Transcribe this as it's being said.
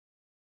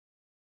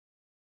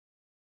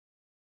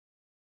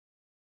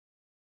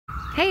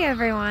Hey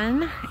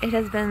everyone! It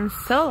has been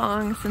so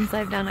long since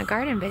I've done a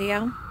garden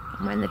video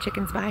when the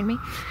chicken's behind me.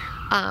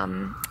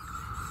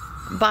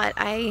 But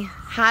I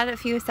had a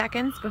few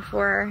seconds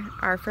before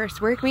our first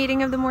work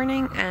meeting of the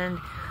morning and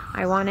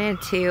I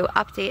wanted to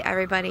update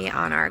everybody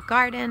on our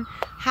garden.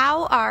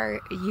 How are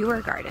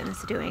your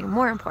gardens doing,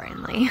 more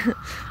importantly?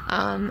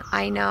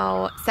 I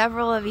know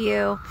several of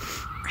you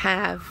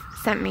have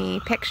sent me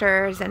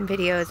pictures and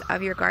videos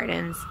of your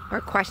gardens or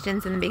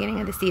questions in the beginning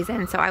of the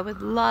season, so I would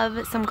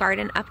love some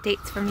garden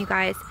updates from you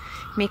guys.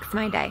 Makes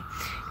my day.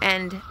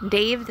 And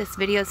Dave, this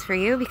video is for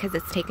you because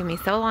it's taken me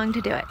so long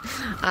to do it.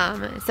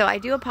 So I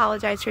do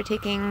apologize for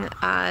taking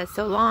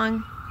so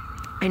long.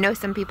 I know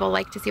some people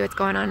like to see what's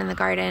going on in the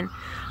garden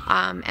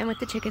and with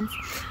the chickens.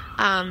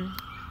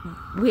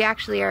 We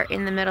actually are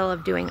in the middle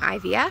of doing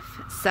IVF,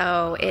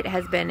 so it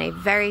has been a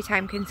very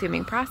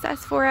time-consuming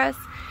process for us.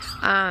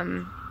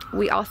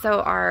 We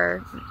also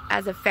are,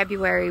 as of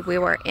February, we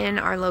were in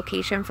our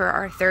location for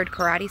our third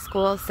karate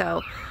school,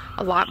 so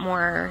a lot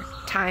more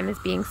time is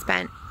being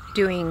spent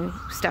doing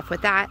stuff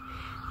with that.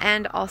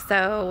 And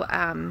also,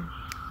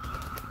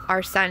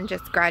 our son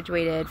just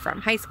graduated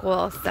from high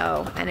school,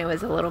 so, and it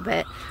was a little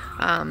bit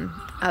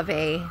of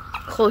a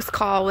close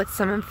call with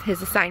some of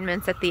his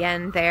assignments at the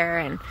end there,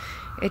 and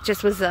it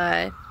just was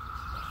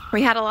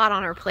we had a lot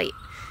on our plate.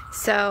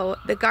 So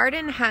the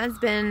garden has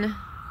been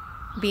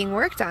being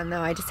worked on, though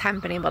I just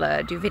haven't been able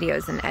to do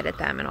videos and edit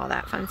them and all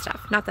that fun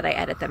stuff. Not that I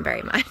edit them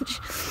very much.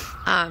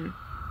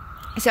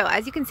 So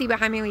as you can see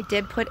behind me, we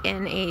did put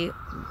in a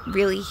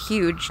really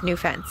huge new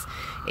fence.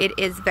 It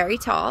is very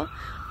tall,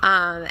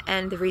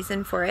 and the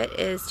reason for it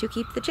is to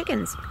keep the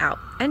chickens out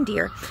and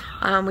deer.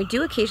 We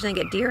do occasionally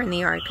get deer in the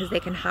yard because they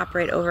can hop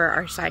right over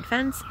our side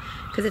fence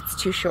because it's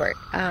too short,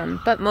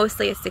 but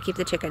mostly it's to keep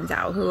the chickens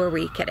out. Who are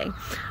we kidding?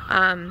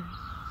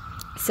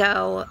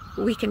 So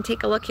we can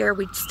take a look here.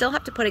 We still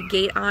have to put a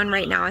gate on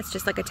right now. It's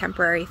just like a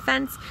temporary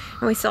fence,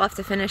 and we still have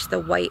to finish the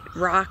white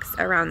rocks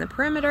around the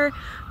perimeter,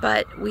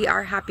 but we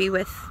are happy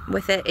with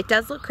it. It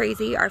does look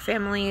crazy. Our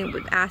family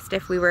asked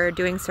if we were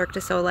doing Cirque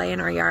du Soleil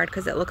in our yard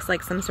because it looks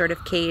like some sort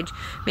of cage,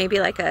 maybe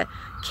like a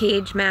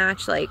cage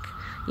match, like,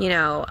 you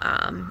know,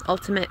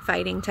 ultimate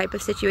fighting type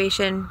of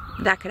situation.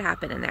 That could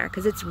happen in there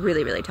because it's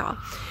really, really tall.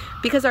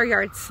 Because our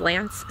yard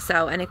slants,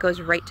 so, and it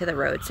goes right to the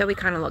road, so we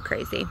kind of look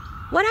crazy.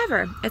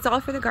 Whatever, it's all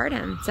for the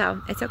garden,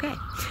 so it's okay.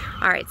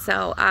 All right,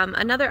 so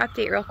another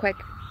update real quick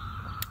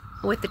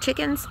with the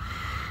chickens.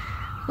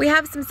 We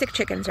have some sick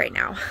chickens right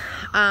now.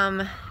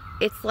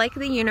 It's like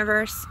the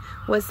universe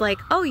was like,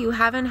 oh, you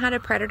haven't had a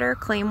predator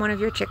claim one of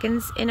your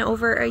chickens in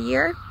over a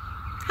year?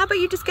 How about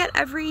you just get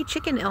every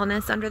chicken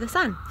illness under the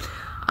sun?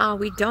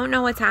 We don't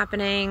know what's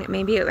happening.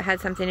 Maybe it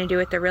had something to do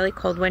with the really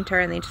cold winter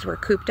and they just were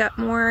cooped up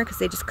more because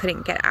they just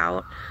couldn't get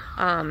out.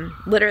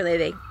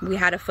 Literally, we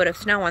had a foot of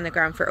snow on the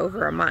ground for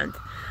over a month.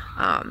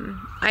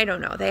 I don't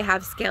know. They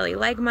have scaly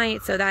leg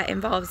mite, so that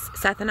involves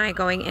Seth and I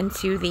going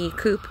into the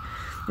coop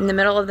in the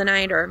middle of the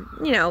night or,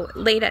 you know,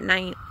 late at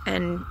night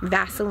and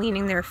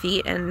Vaselining their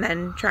feet and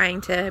then trying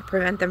to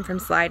prevent them from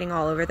sliding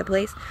all over the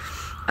place.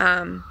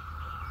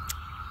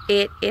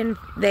 We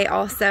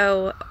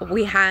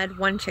had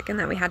one chicken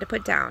that we had to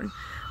put down.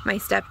 My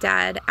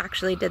stepdad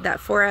actually did that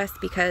for us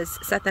because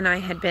Seth and I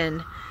had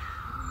been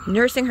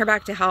nursing her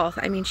back to health.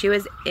 I mean, she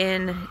was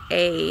in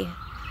a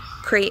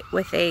crate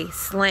with a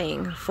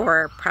sling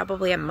for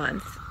probably a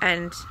month,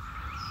 and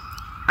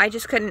I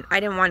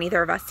didn't want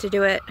either of us to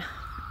do it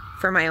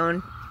for my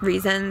own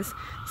reasons,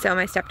 so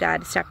my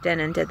stepdad stepped in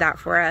and did that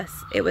for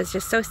us. It was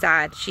just so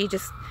sad. She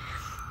just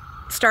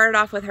started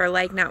off with her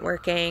leg not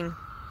working,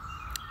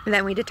 and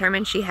then we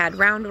determined she had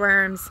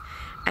roundworms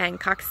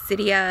and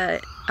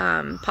coccidia,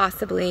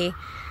 possibly.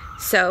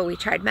 So we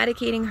tried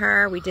medicating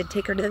her. We did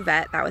take her to the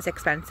vet. That was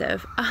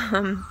expensive.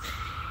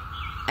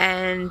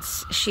 And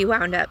she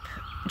wound up,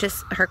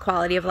 just her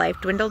quality of life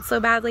dwindled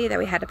so badly that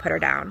we had to put her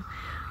down.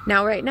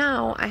 Now, right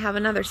now, I have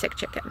another sick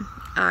chicken.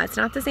 It's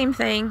not the same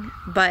thing,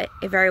 but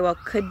it very well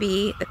could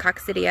be the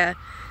coccidia.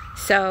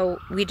 So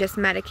we just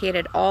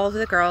medicated all of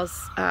the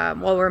girls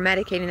while we're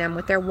medicating them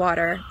with their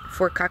water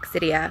for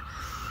coccidia.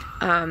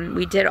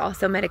 We did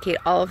also medicate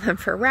all of them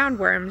for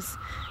roundworms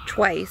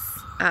twice,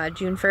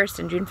 June 1st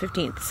and June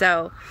 15th.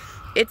 So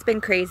it's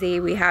been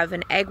crazy. We have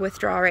an egg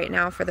withdrawal right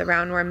now for the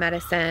roundworm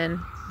medicine.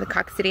 The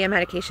coccidia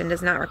medication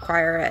does not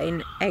require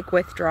an egg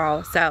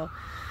withdrawal. So,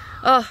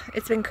 oh,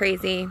 it's been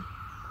crazy.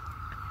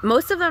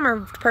 Most of them are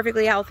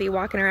perfectly healthy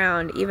walking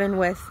around, even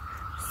with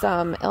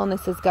some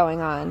illnesses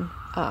going on,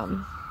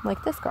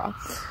 like this girl.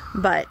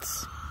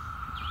 But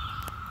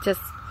just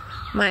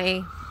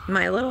my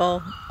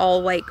little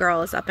all-white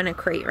girl is up in a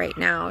crate right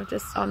now,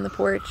 just on the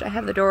porch. I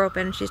have the door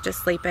open. She's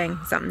just sleeping.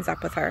 Something's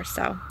up with her,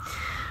 so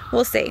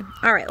we'll see.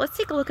 All right, let's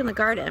take a look in the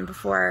garden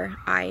before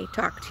I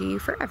talk to you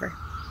forever.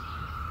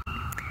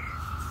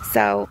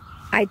 So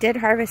I did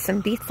harvest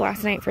some beets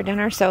last night for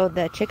dinner, so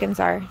the chickens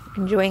are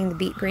enjoying the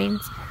beet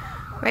greens.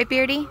 Right,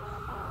 Beardy?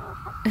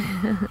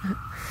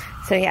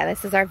 So yeah,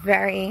 this is our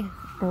very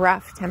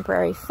rough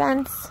temporary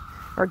fence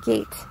or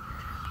gate,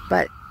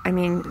 but I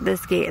mean,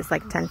 this gate is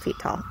like 10 feet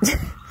tall.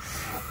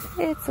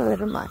 It's a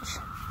little much.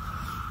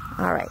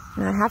 All right,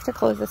 now I have to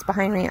close this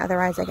behind me,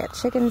 otherwise I get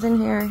chickens in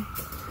here.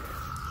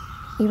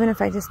 Even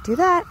if I just do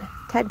that,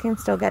 Ted can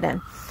still get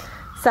in.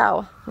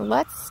 So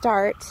let's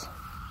start.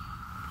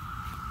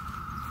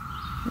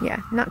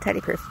 Yeah, not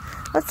teddy proof.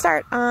 Let's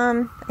start,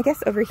 I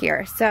guess over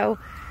here. So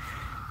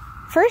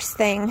first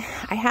thing,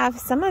 I have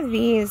some of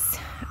these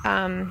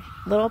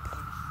little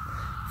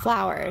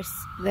flowers.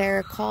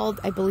 They're called,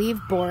 I believe,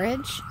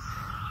 borage.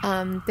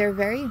 They're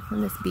very,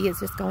 and this bee is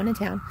just going to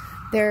town.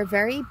 They're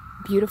very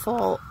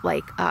beautiful,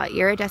 like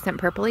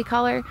iridescent purpley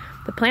color.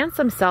 The plants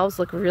themselves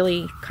look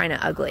really kind of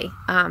ugly.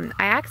 I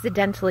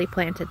accidentally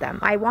planted them.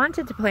 I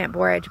wanted to plant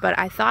borage, but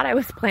I thought I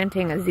was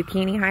planting a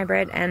zucchini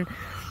hybrid, and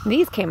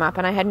these came up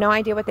and I had no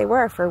idea what they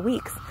were for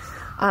weeks.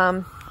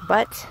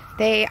 But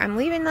I'm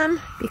leaving them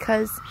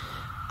because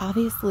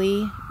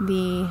obviously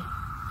the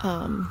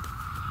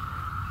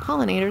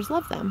pollinators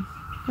love them.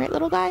 Right,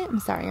 little guy? I'm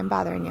sorry, I'm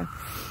bothering you.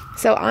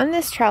 So on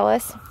this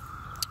trellis,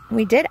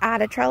 we did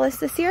add a trellis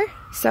this year.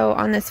 So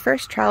on this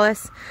first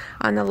trellis,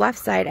 on the left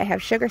side, I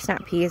have sugar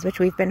snap peas, which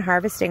we've been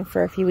harvesting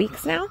for a few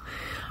weeks now.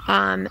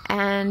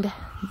 And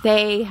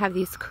they have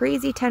these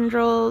crazy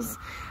tendrils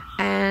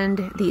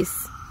and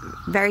these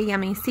very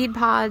yummy seed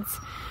pods.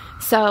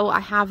 So I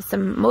have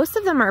some, most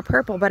of them are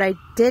purple, but I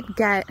did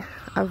get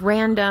a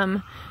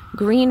random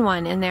green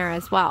one in there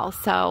as well.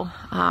 So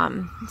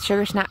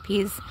sugar snap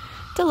peas,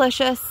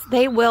 delicious.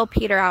 They will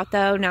peter out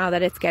though now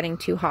that it's getting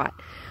too hot.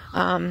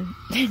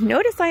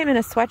 Notice I am in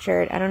a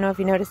sweatshirt. I don't know if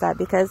you noticed that,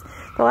 because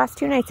the last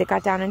 2 nights it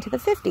got down into the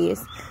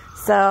 50s.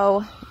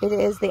 So it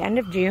is the end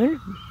of June.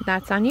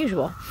 That's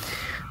unusual.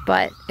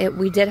 But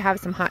we did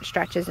have some hot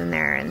stretches in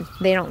there, and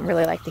they don't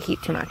really like the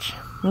heat too much.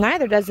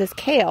 Neither does this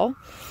kale,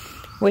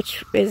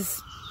 which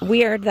is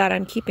weird that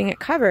I'm keeping it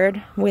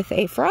covered with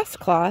a frost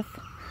cloth.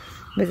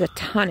 There's a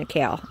ton of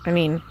kale. I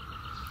mean,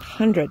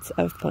 hundreds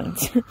of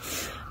plants.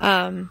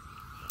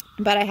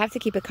 But I have to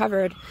keep it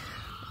covered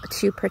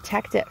to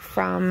protect it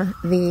from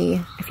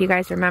if you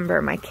guys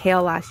remember, my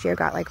kale last year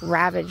got like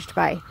ravaged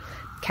by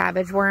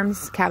cabbage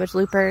worms, cabbage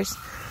loopers.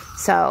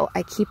 So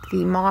I keep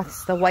the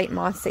moths, the white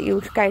moths that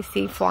you guys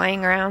see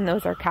flying around,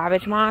 those are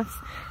cabbage moths.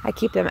 I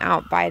keep them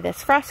out by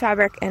this frost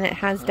fabric, and it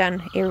has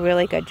done a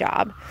really good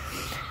job.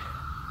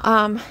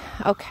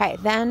 Okay,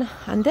 then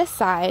on this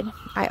side,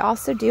 I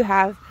also do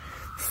have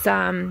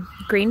some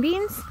green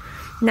beans.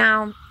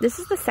 Now, this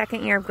is the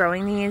second year of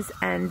growing these,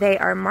 and they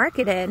are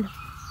marketed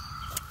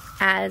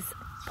as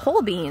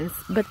pole beans,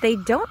 but they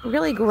don't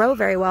really grow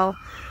very well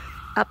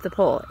up the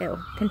pole. Ew,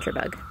 pincher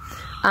bug.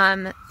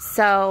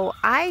 So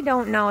I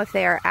don't know if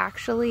they are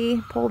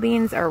actually pole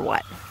beans or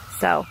what.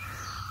 So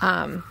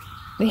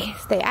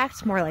they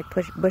act more like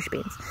bush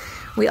beans.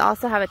 We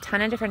also have a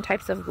ton of different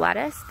types of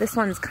lettuce. This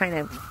one's kind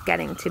of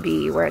getting to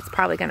be where it's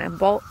probably going to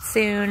bolt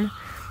soon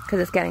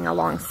because it's getting a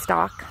long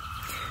stalk.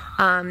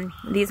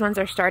 These ones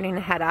are starting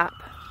to head up.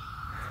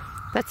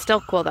 That's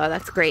still cool though.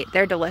 That's great.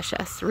 They're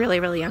delicious. Really,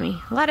 really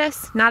yummy.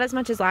 Lettuce, not as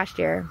much as last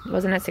year.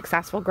 Wasn't as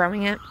successful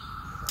growing it.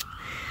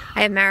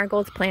 I have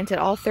marigolds planted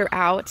all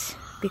throughout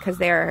because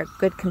they're a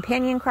good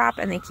companion crop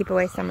and they keep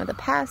away some of the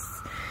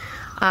pests,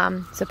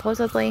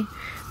 supposedly.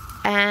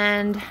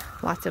 And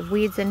lots of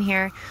weeds in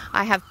here.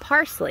 I have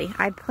parsley.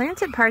 I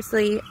planted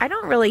parsley. I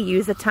don't really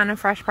use a ton of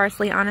fresh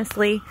parsley,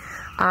 honestly,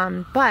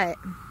 but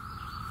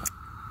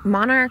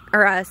monarch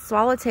or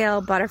swallowtail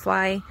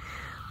butterfly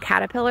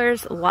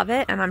caterpillars love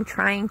it, and I'm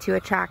trying to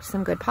attract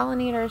some good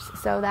pollinators,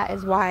 so that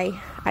is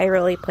why I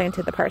really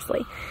planted the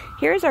parsley.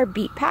 Here's our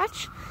beet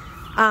patch.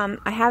 I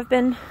have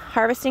been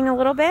harvesting a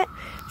little bit,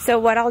 so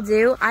what I'll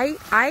do,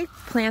 I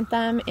plant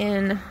them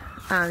in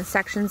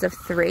sections of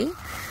 3.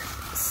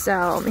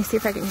 So let me see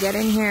if I can get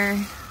in here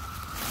and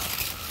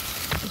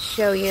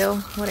show you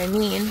what I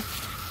mean.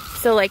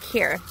 So like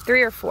here,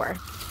 3 or 4.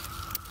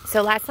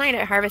 So last night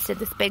I harvested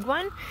this big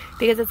one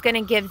because it's going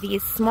to give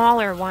these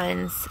smaller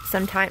ones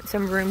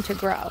some room to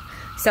grow.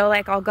 So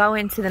like I'll go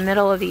into the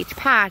middle of each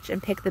patch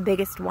and pick the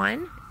biggest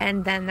one,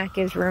 and then that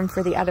gives room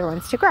for the other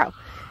ones to grow.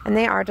 And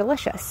they are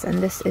delicious,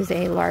 and this is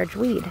a large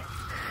weed.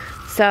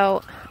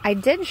 So I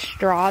did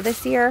straw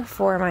this year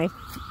for my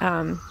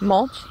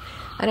mulch,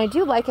 and I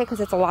do like it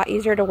because it's a lot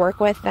easier to work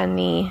with than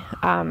the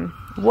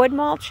wood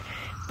mulch,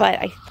 but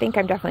I think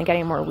I'm definitely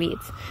getting more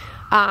weeds.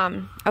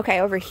 Okay,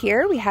 over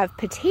here we have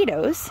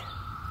potatoes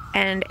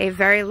and a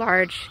very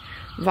large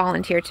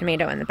volunteer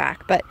tomato in the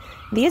back, but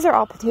these are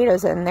all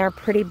potatoes and they're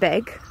pretty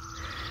big.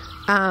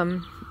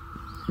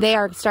 They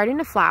are starting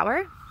to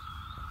flower.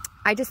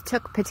 I just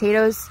took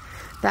potatoes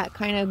that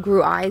kind of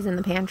grew eyes in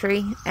the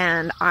pantry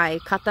and I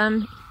cut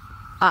them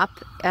up.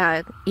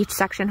 Each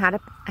section had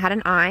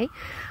an eye.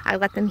 I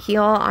let them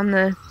heal on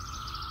the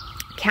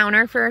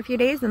counter for a few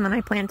days and then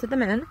I planted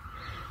them in,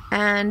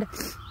 and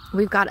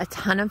we've got a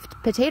ton of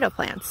potato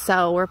plants,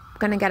 so we're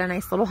gonna get a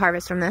nice little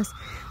harvest from this.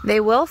 They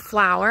will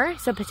flower,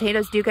 so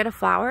potatoes do get a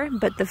flower,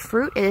 but the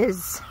fruit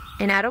is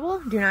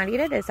inedible. Do not eat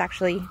it. It's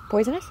actually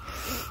poisonous.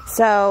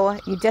 So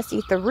you just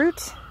eat the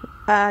root.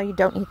 You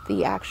don't eat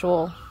the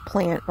actual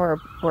plant or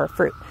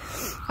fruit.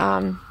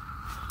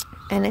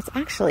 and it's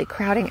actually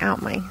crowding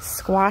out my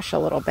squash a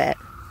little bit.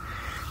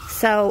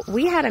 So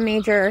we had a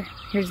major,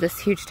 here's this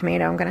huge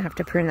tomato, I'm gonna have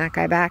to prune that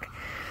guy back.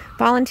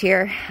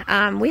 Volunteer.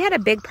 We had a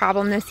big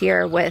problem this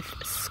year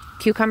with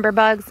cucumber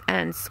bugs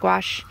and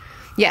squash.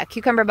 Yeah,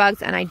 cucumber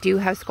bugs, and I do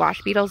have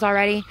squash beetles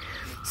already.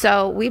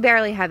 So we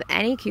barely have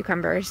any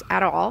cucumbers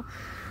at all.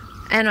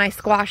 And my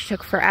squash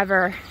took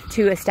forever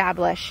to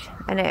establish,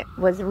 and it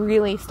was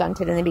really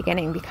stunted in the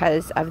beginning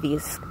because of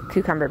these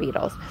cucumber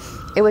beetles.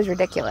 It was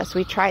ridiculous.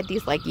 We tried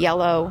these like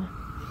yellow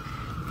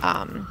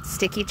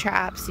sticky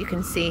traps. You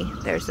can see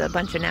there's a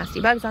bunch of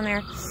nasty bugs on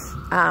there.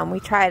 We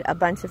tried a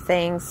bunch of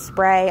things,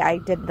 spray. I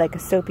did like a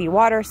soapy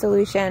water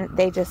solution.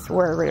 They just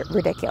were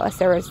ridiculous.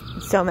 There was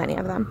so many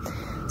of them.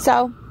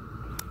 So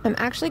I'm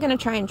actually going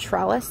to try and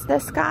trellis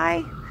this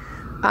guy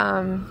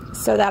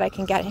so that I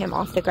can get him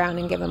off the ground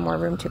and give him more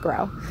room to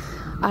grow.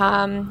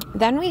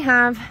 Then we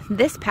have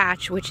this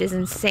patch, which is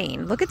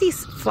insane. Look at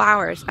these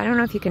flowers. I don't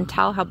know if you can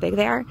tell how big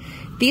they are.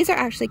 These are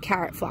actually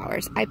carrot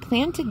flowers. I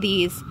planted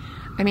these.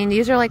 I mean,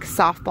 these are like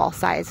softball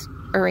sized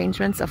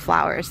arrangements of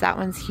flowers. That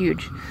one's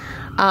huge.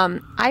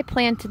 I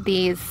planted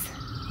these,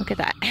 look at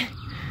that,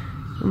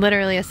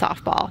 literally a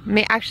softball.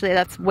 Actually,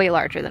 that's way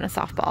larger than a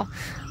softball.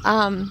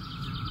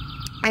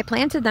 I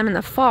planted them in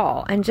the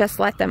fall and just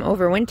let them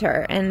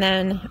overwinter, and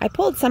then I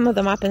pulled some of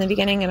them up in the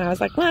beginning, and I was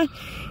like, well,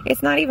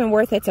 it's not even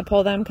worth it to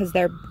pull them because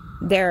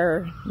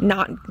they're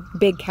not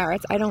big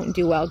carrots. I don't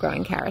do well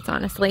growing carrots,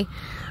 honestly.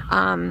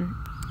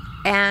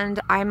 And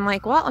I'm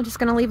like, well, I'm just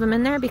going to leave them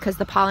in there because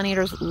the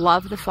pollinators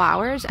love the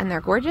flowers and they're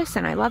gorgeous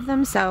and I love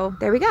them. So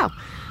there we go.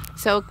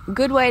 So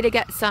good way to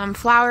get some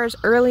flowers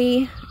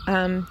early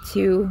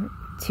to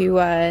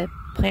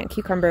plant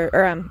cucumber,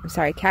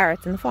 or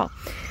carrots in the fall.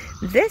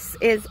 This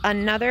is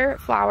another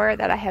flower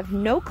that I have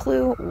no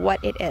clue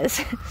what it is.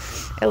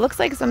 It looks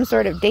like some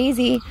sort of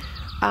daisy,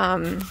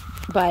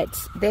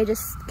 but they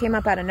just came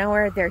up out of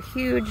nowhere. They're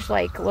huge,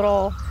 like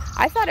little,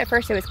 I thought at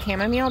first it was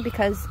chamomile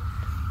because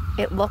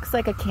it looks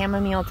like a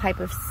chamomile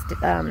type of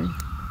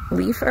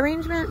leaf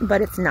arrangement,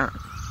 but it's not.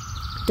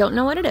 Don't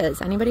know what it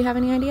is. Anybody have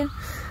any idea?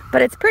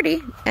 But it's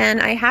pretty,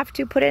 and I have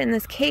to put it in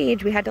this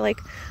cage. We had to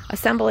like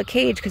assemble a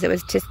cage because it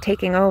was just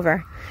taking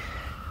over.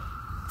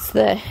 It's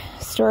the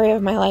story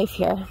of my life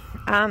here.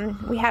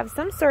 We have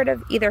some sort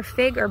of either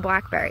fig or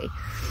blackberry.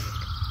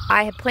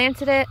 I had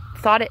planted it,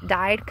 thought it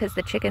died because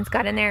the chickens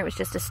got in there. It was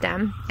just a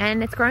stem,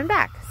 and it's growing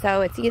back.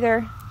 So it's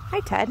either,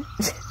 hi Ted,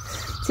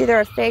 it's either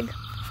a fig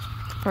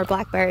or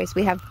blackberries.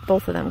 We have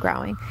both of them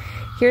growing.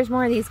 Here's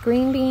more of these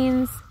green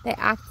beans. They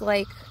act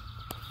like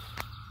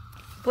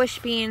bush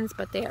beans,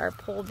 but they are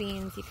pole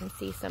beans. You can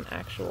see some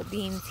actual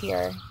beans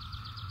here.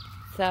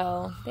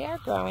 So they are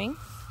growing.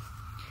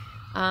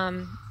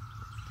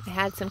 I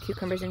had some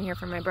cucumbers in here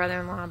from my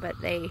brother-in-law, but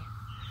they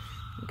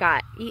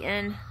got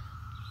eaten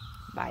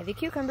by the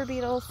cucumber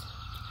beetles.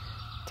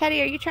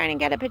 Teddy, are you trying to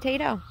get a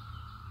potato?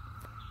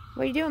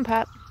 What are you doing,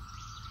 pup?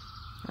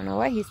 I don't know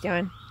what he's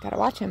doing. Gotta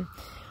watch him.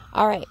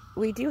 All right,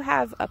 we do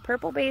have a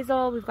purple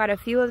basil. We've got a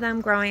few of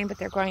them growing, but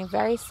they're growing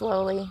very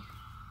slowly.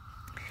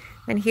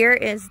 And here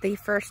is the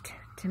first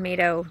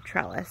tomato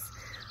trellis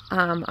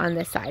on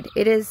this side.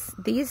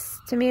 These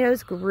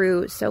tomatoes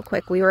grew so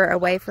quick. We were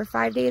away for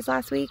 5 days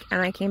last week,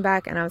 and I came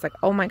back and I was like,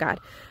 oh my God,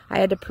 I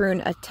had to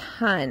prune a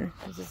ton.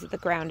 The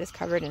ground is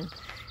covered in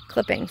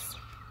clippings.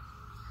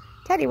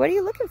 Teddy, what are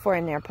you looking for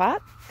in there,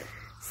 pup?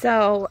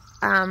 So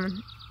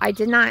I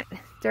did not,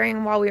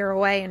 while we were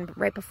away and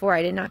right before,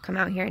 I did not come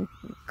out here and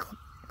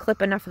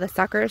clip enough of the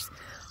suckers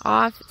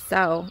off.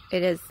 So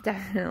it is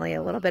definitely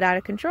a little bit out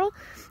of control.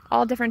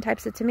 All different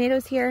types of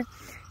tomatoes here.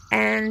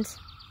 And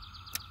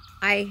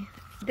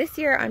this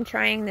year I'm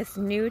trying this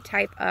new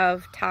type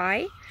of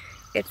tie.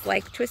 It's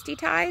like twisty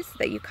ties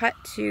that you cut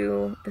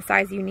to the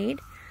size you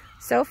need.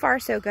 So far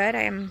so good.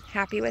 I am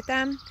happy with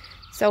them.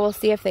 So we'll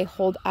see if they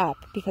hold up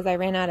because I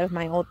ran out of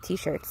my old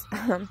t-shirts.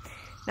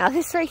 Now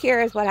this right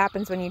here is what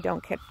happens when you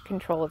don't get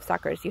control of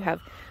suckers. You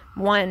have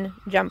one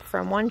jump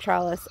from one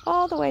trellis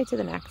all the way to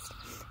the next.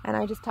 And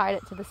I just tied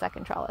it to the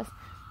second trellis.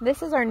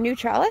 This is our new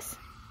trellis.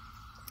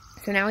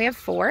 So now we have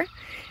 4.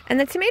 And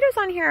the tomatoes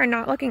on here are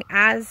not looking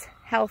as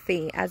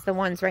healthy as the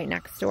ones right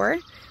next door.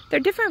 They're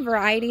different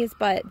varieties,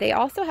 but they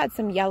also had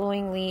some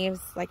yellowing leaves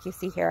like you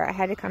see here. I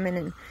had to come in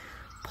and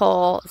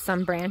pull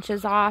some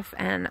branches off,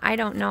 and I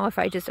don't know if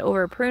I just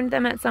over pruned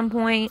them at some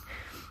point.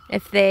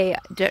 If they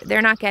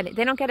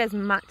don't get as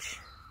much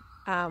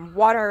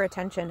water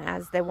retention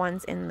as the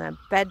ones in the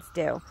beds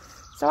do.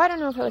 So I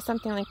don't know if it was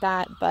something like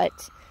that,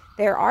 but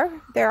there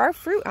are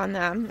fruit on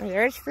them, or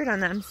there is fruit on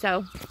them.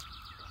 So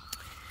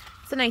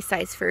it's a nice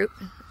size fruit.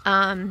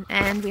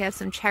 And we have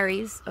some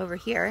cherries over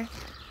here.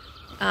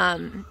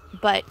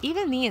 But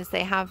even these,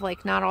 they have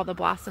like not all the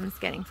blossoms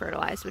getting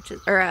fertilized,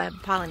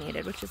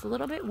 pollinated, which is a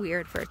little bit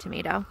weird for a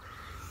tomato.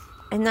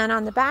 And then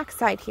on the back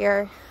side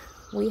here,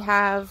 we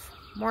have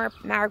more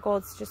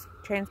marigolds just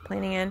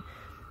transplanting in,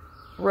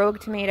 rogue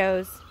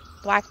tomatoes,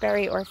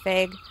 blackberry or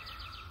fig,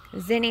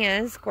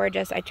 zinnias,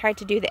 gorgeous. I tried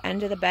to do the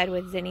end of the bed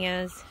with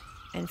zinnias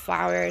and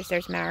flowers.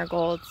 There's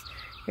marigolds.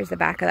 Here's the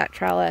back of that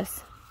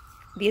trellis.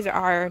 these are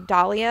our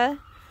dahlia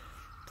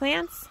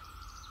plants,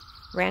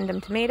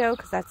 random tomato,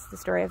 because that's the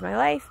story of my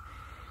life,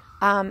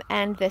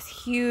 and this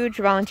huge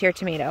volunteer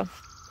tomato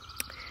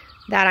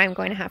that I'm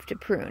going to have to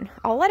prune.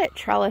 I'll let it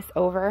trellis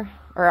over,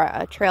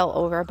 or trail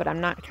over, but I'm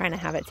not trying to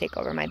have it take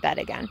over my bed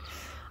again.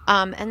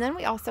 And then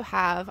we also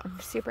have, I'm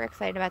super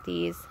excited about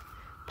these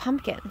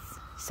pumpkins.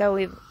 So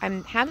I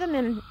have them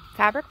in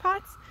fabric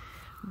pots,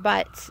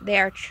 but they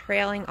are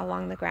trailing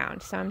along the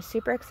ground. So I'm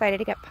super excited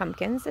to get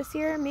pumpkins this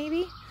year,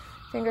 maybe.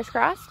 Fingers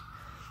crossed.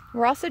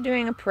 We're also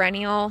doing a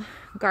perennial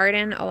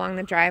garden along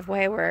the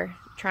driveway. We're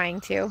trying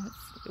to.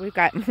 We've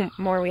got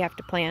more we have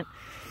to plant.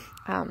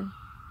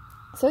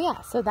 So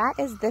yeah, so that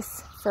is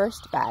this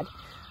first bed.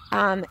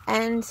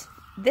 And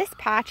this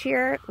patch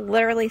here,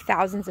 literally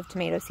thousands of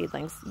tomato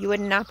seedlings. You would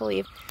not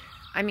believe.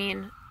 I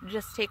mean,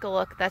 just take a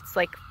look. That's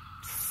like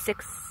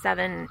 6,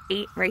 7,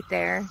 8 right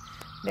there.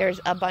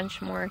 There's a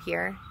bunch more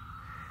here.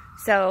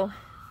 So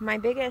my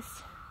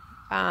biggest,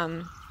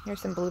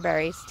 here's some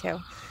blueberries too.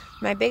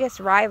 My biggest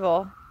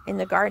rival in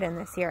the garden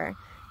this year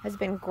has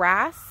been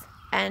grass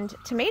and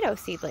tomato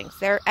seedlings.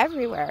 They're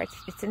everywhere.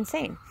 It's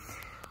insane.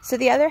 So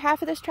the other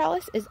half of this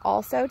trellis is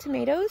also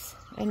tomatoes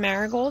and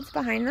marigolds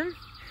behind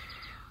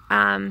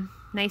them.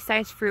 Nice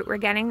sized fruit we're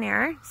getting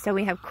there. So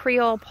we have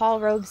Creole, Paul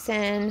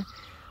Robeson,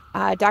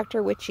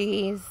 Dr.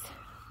 Witchy's,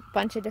 a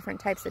bunch of different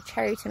types of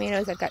cherry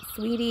tomatoes. I've got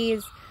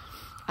sweeties,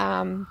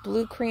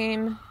 blue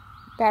cream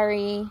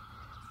berry,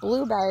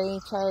 blueberry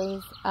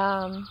cherries,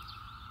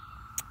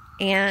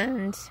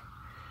 and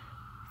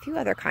a few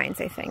other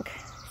kinds, I think.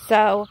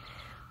 So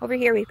over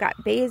here we've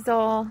got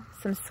basil,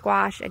 some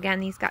squash. Again,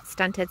 these got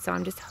stunted, so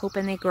I'm just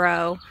hoping they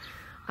grow.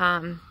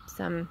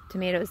 Some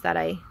tomatoes that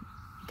I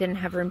didn't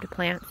have room to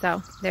plant,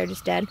 so they're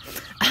just dead.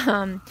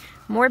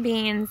 More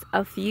beans,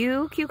 a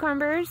few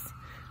cucumbers,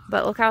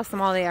 but look how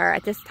small they are.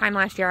 At this time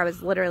last year, I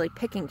was literally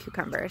picking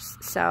cucumbers,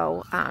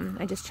 so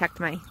I just checked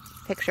my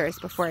pictures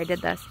before I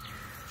did this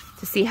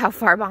to see how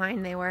far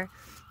behind they were.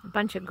 A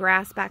bunch of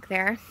grass back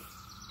there.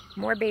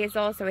 More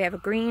basil, so we have a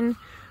green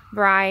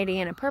variety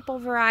and a purple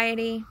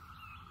variety.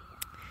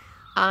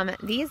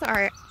 These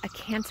are a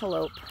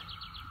cantaloupe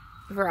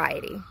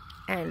variety,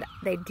 and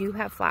they do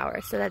have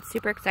flowers, so that's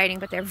super exciting,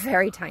 but they're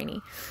very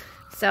tiny.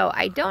 So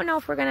I don't know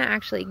if we're going to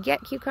actually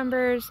get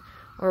cucumbers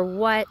or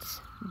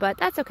what, but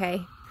that's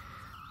okay.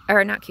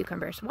 Or not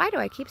cucumbers. Why do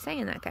I keep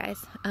saying that,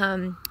 guys?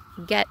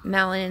 Get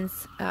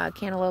melons,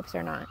 cantaloupes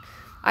or not.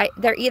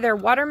 They're either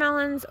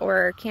watermelons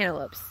or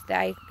cantaloupes.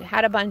 I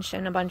had a bunch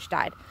and a bunch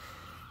died.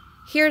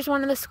 Here's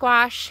one of the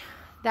squash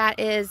that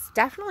is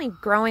definitely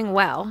growing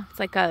well. It's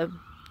like a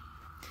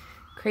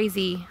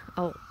crazy,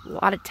 a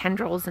lot of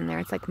tendrils in there.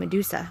 It's like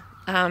Medusa.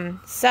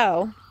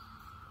 So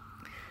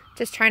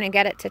just trying to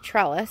get it to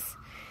trellis.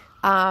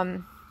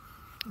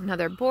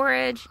 Another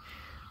borage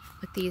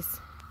with these.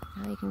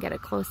 Now you can get a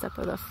close-up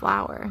of the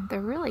flower. They're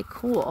really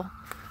cool.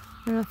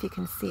 I don't know if you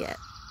can see it.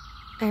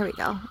 There we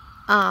go.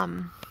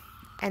 And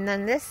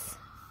then this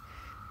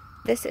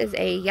is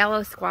a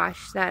yellow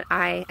squash that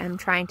I am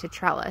trying to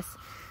trellis.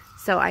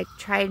 So I'm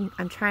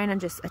trying to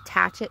just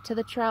attach it to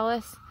the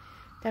trellis.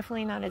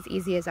 Definitely not as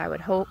easy as I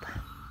would hope.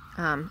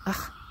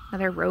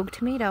 Another rogue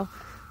tomato.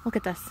 Look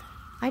at this.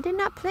 I did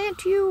not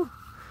plant you.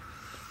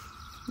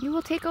 You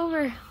will take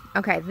over.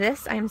 Okay,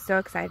 this I'm so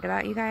excited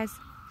about, you guys.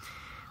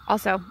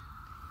 Also,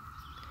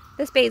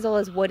 this basil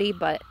is woody,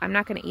 but I'm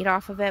not going to eat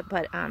off of it,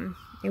 but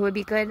it would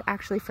be good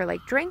actually for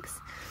like drinks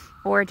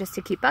or just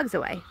to keep bugs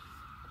away.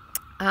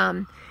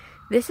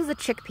 This is a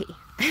chickpea.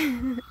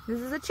 This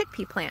is a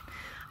chickpea plant.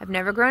 I've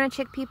never grown a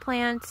chickpea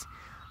plant.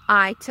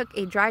 I took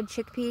a dried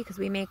chickpea, because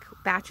we make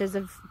batches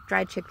of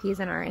dried chickpeas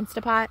in our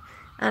Instapot,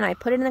 and I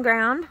put it in the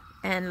ground,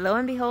 and lo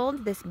and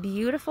behold, this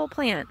beautiful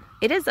plant.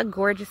 It is a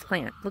gorgeous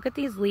plant. Look at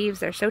these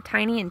leaves. They're so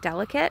tiny and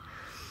delicate,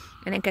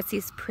 and it gets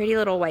these pretty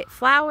little white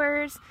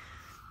flowers.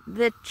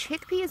 The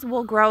chickpeas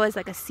will grow as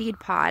like a seed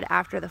pod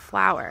after the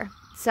flower.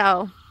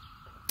 So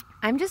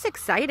I'm just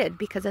excited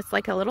because it's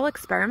like a little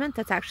experiment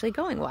that's actually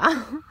going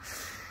well.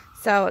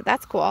 So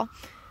that's cool.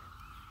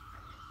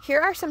 Here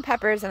are some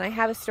peppers, and I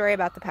have a story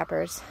about the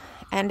peppers,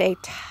 and a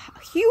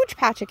huge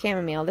patch of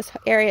chamomile. This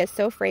area is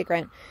so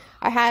fragrant.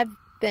 I have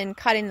been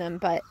cutting them,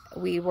 but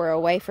we were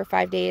away for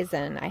 5 days,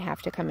 and I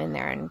have to come in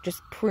there and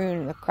just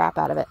prune the crap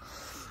out of it.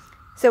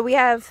 So we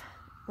have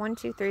 1,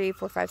 2, 3,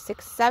 4, 5,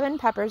 6, 7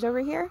 peppers over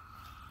here.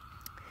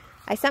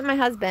 I sent my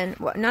husband,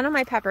 well, none of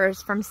my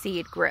peppers from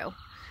seed grew.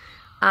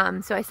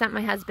 So I sent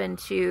my husband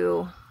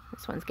to,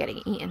 this one's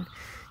getting eaten,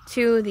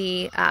 to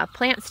the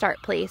plant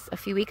start place a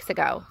few weeks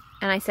ago.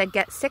 And I said,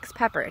 get 6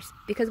 peppers,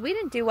 because we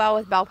didn't do well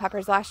with bell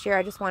peppers last year.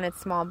 I just wanted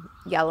small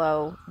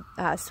yellow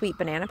sweet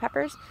banana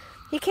peppers.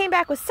 He came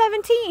back with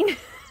 17.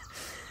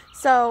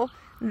 So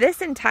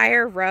this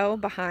entire row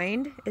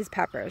behind is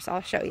peppers.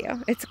 I'll show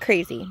you. It's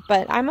crazy,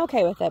 but I'm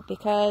okay with it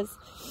because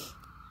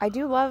I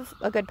do love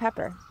a good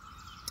pepper.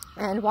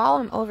 And while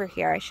I'm over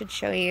here, I should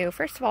show you,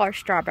 first of all, our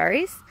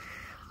strawberries,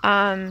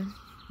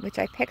 which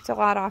I picked a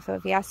lot off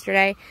of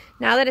yesterday.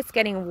 Now that it's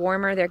getting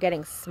warmer, they're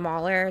getting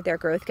smaller. Their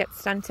growth gets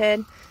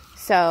stunted.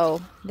 So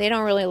they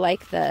don't really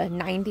like the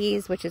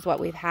 90s, which is what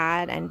we've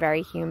had, and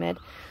very humid.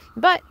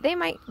 But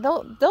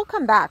they'll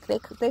come back.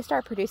 They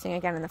start producing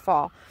again in the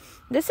fall.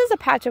 This is a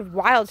patch of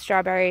wild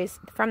strawberries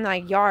from my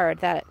yard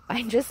that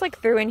I just like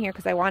threw in here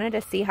because I wanted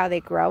to see how they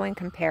grow in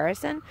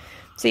comparison.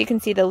 So you can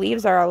see the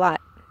leaves are a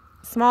lot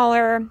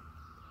smaller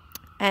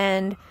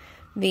and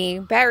the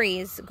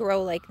berries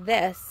grow like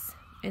this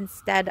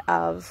instead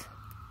of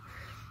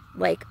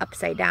like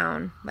upside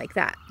down like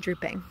that,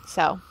 drooping.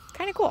 So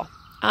kind of cool.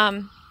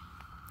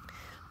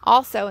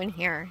 Also in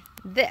here,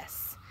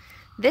 this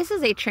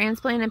is a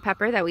transplanted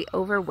pepper that we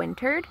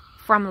overwintered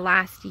from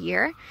last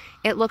year.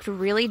 It looked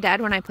really dead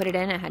when I put it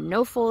in. It had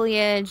no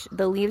foliage.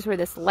 The leaves were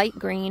this light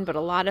green, but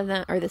a lot of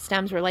them, or the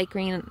stems were light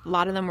green. A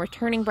lot of them were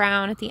turning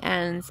brown at the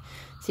ends.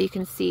 So you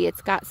can see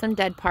it's got some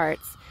dead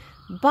parts.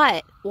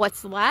 But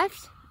what's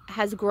left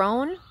has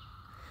grown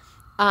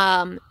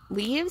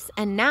leaves,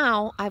 and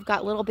now I've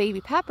got little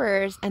baby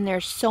peppers, and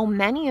there's so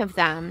many of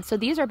them. So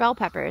these are bell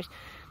peppers.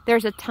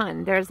 There's a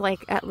ton. There's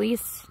like at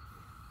least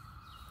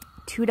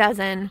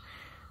 24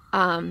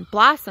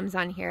 blossoms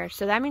on here.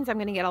 So that means I'm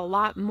going to get a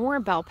lot more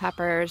bell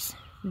peppers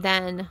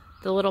than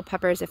the little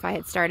peppers if I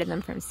had started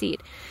them from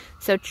seed.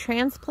 So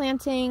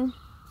transplanting,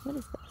 what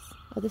is this?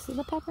 Oh, this is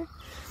a pepper?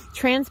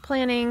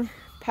 Transplanting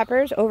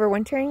peppers,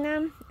 overwintering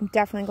them. I'm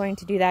definitely going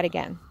to do that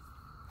again.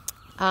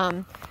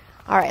 All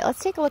right, let's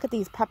take a look at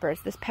these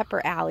peppers, this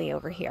pepper alley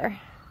over here.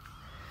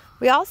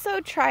 We also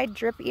tried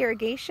drip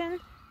irrigation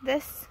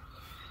this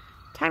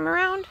time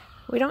around.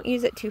 We don't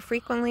use it too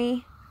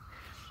frequently,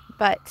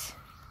 but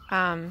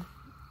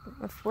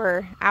if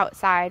we're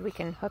outside, we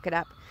can hook it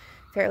up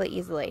fairly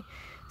easily.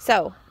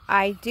 So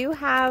I do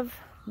have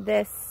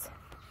this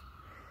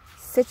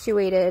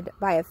situated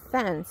by a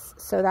fence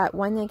so that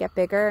when they get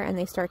bigger and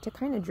they start to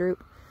kind of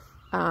droop,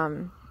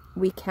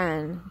 we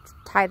can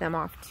tie them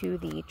off to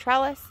the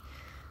trellis.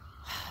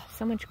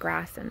 So much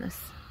grass in this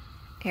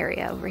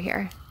area over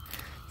here.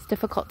 It's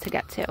difficult to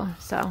get to,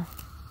 so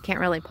can't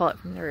really pull it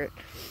from the root.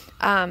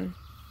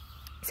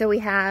 So we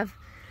have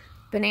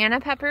banana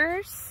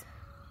peppers,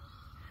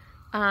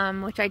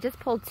 which I just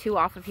pulled 2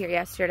 off of here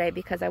yesterday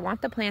because I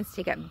want the plants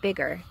to get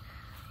bigger.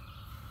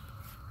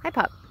 Hi,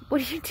 pup.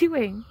 What are you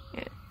doing?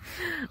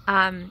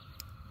 And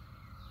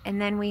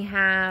then we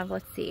have,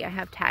 let's see, I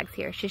have tags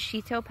here.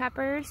 Shishito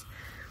peppers.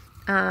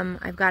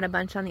 I've got a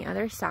bunch on the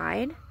other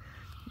side.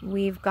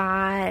 We've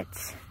got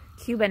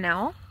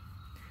Cubanelle.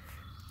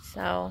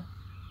 So,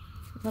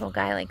 little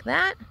guy like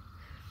that.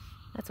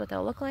 That's what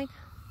they'll look like.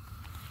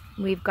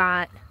 We've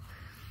got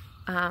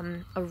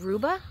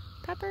Aruba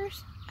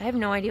peppers. I have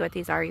no idea what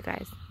these are, you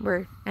guys.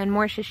 And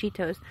more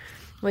shishitos,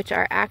 which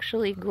are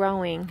actually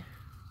growing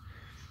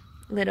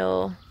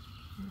little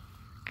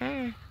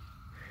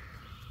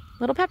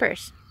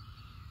peppers.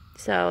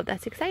 So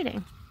that's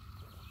exciting.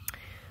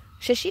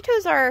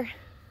 Shishitos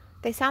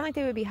they sound like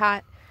they would be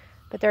hot,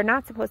 but they're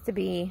not supposed to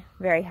be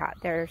very hot.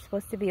 They're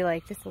supposed to be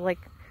like just like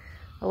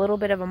a little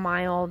bit of a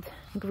mild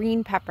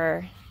green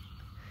pepper.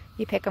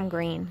 You pick them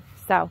green.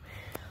 So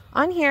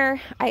on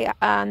here,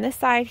 on this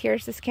side,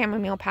 here's this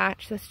chamomile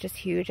patch. That's just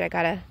huge. I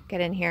gotta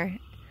get in here.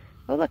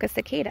 Oh, look, a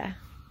cicada.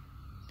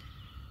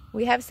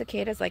 We have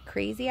cicadas like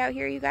crazy out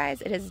here, you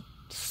guys. It is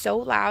so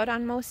loud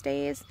on most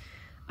days.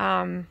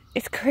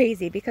 It's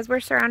crazy because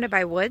we're surrounded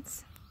by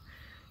woods.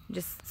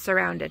 Just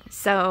surrounded.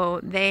 So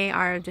they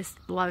are just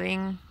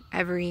loving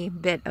every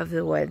bit of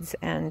the woods,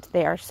 and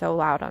they are so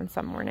loud on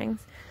some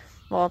mornings.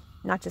 Well,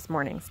 not just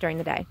mornings, during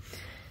the day.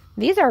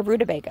 These are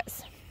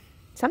rutabagas.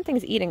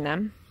 Something's eating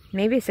them.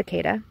 Maybe a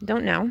cicada.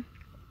 Don't know.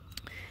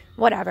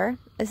 Whatever.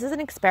 This is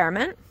an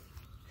experiment.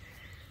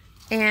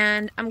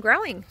 And I'm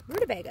growing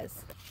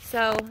rutabagas.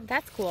 So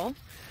that's cool.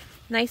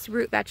 Nice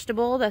root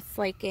vegetable. That's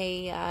like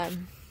a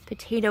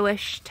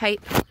potato-ish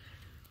type.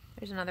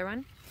 There's another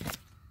one.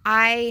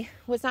 I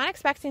was not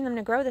expecting them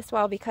to grow this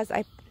well because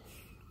I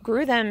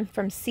grew them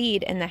from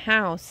seed in the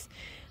house,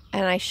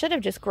 and I should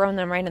have just grown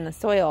them right in the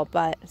soil,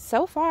 but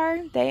so far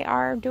they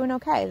are doing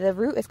okay. The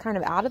root is kind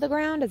of out of the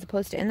ground as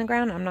opposed to in the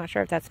ground. I'm not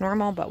sure if that's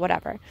normal, but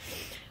whatever.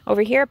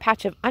 Over here, a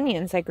patch of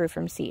onions I grew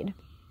from seed.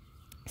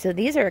 So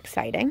these are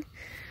exciting.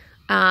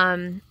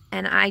 And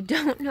I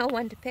don't know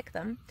when to pick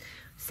them.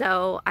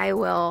 So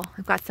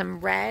I've got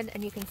some red,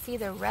 and you can see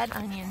the red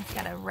onions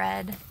got a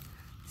red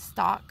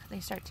stalk.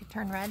 They start to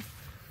turn red.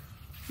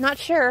 Not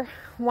sure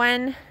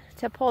when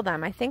to pull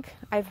them. I think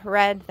I've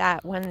read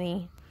that when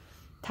the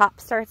top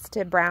starts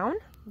to brown,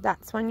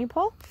 that's when you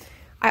pull.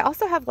 I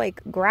also have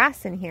like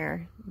grass in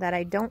here that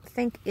I don't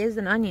think is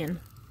an onion,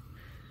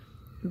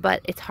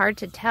 but it's hard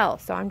to tell,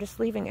 so I'm just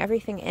leaving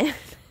everything in.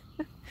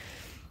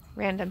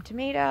 Random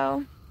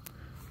tomato,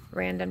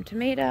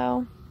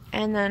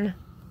 and then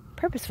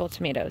purposeful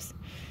tomatoes.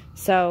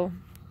 So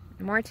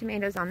more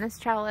tomatoes on this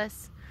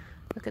trellis.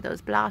 Look at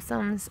those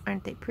blossoms.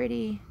 Aren't they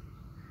pretty?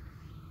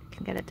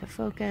 Can get it to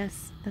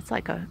focus. That's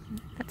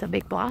a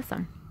big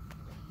blossom.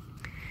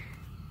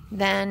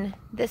 Then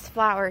this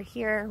flower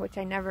here, which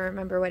I never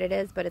remember what it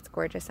is, but it's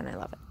gorgeous and I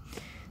love it.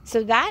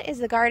 So that is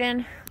the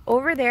garden.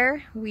 Over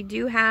there, we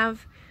do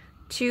have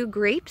 2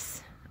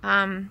 grapes.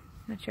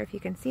 Not sure if you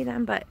can see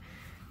them, but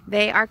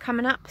they are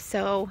coming up.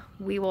 So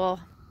we will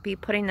be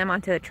putting them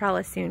onto the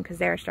trellis soon because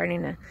they're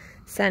starting to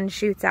send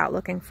shoots out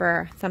looking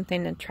for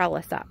something to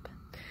trellis up.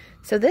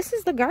 So this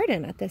is the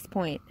garden at this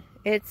point.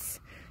 It's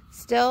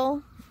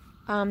still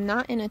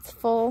not in its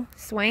full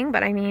swing,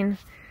 but I mean,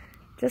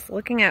 just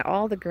looking at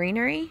all the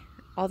greenery,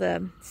 all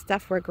the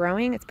stuff we're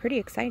growing, it's pretty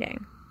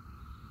exciting.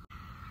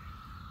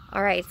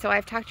 All right, so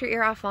I've talked your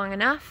ear off long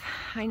enough.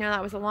 I know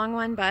that was a long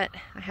one, but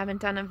I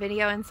haven't done a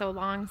video in so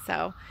long,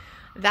 so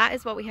that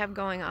is what we have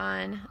going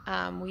on.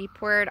 We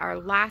poured our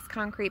last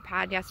concrete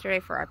pad yesterday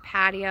for our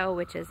patio,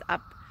 which is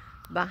up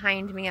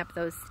behind me, up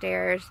those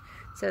stairs.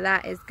 So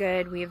that is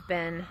good. We've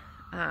been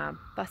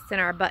busting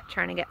our butt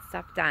trying to get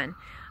stuff done.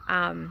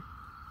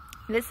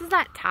 This is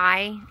that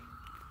Thai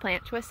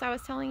plant twist I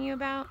was telling you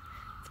about.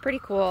 It's pretty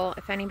cool.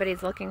 If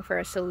anybody's looking for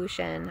a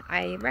solution,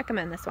 I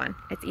recommend this one.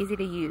 It's easy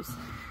to use.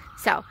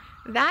 So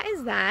that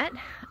is that.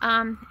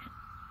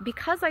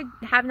 Because I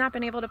have not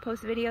been able to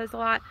post videos a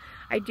lot,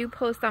 I do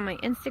post on my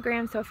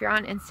Instagram. So if you're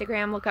on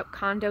Instagram, look up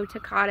Condo to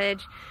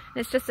Cottage.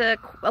 It's just a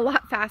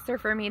lot faster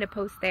for me to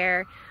post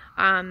there.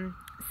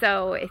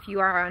 So if you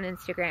are on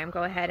Instagram,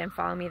 go ahead and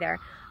follow me there.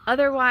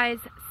 Otherwise,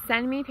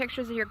 send me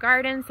pictures of your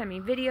garden, send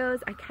me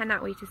videos. I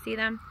cannot wait to see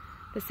them.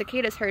 The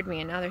cicadas heard me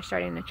and now they're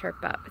starting to chirp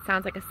up. It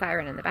sounds like a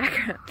siren in the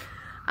background.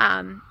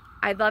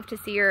 I'd love to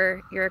see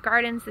your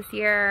gardens this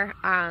year,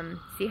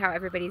 see how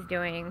everybody's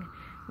doing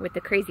with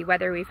the crazy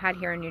weather we've had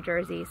here in New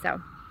Jersey.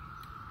 So,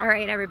 all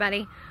right,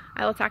 everybody,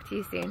 I will talk to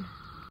you soon.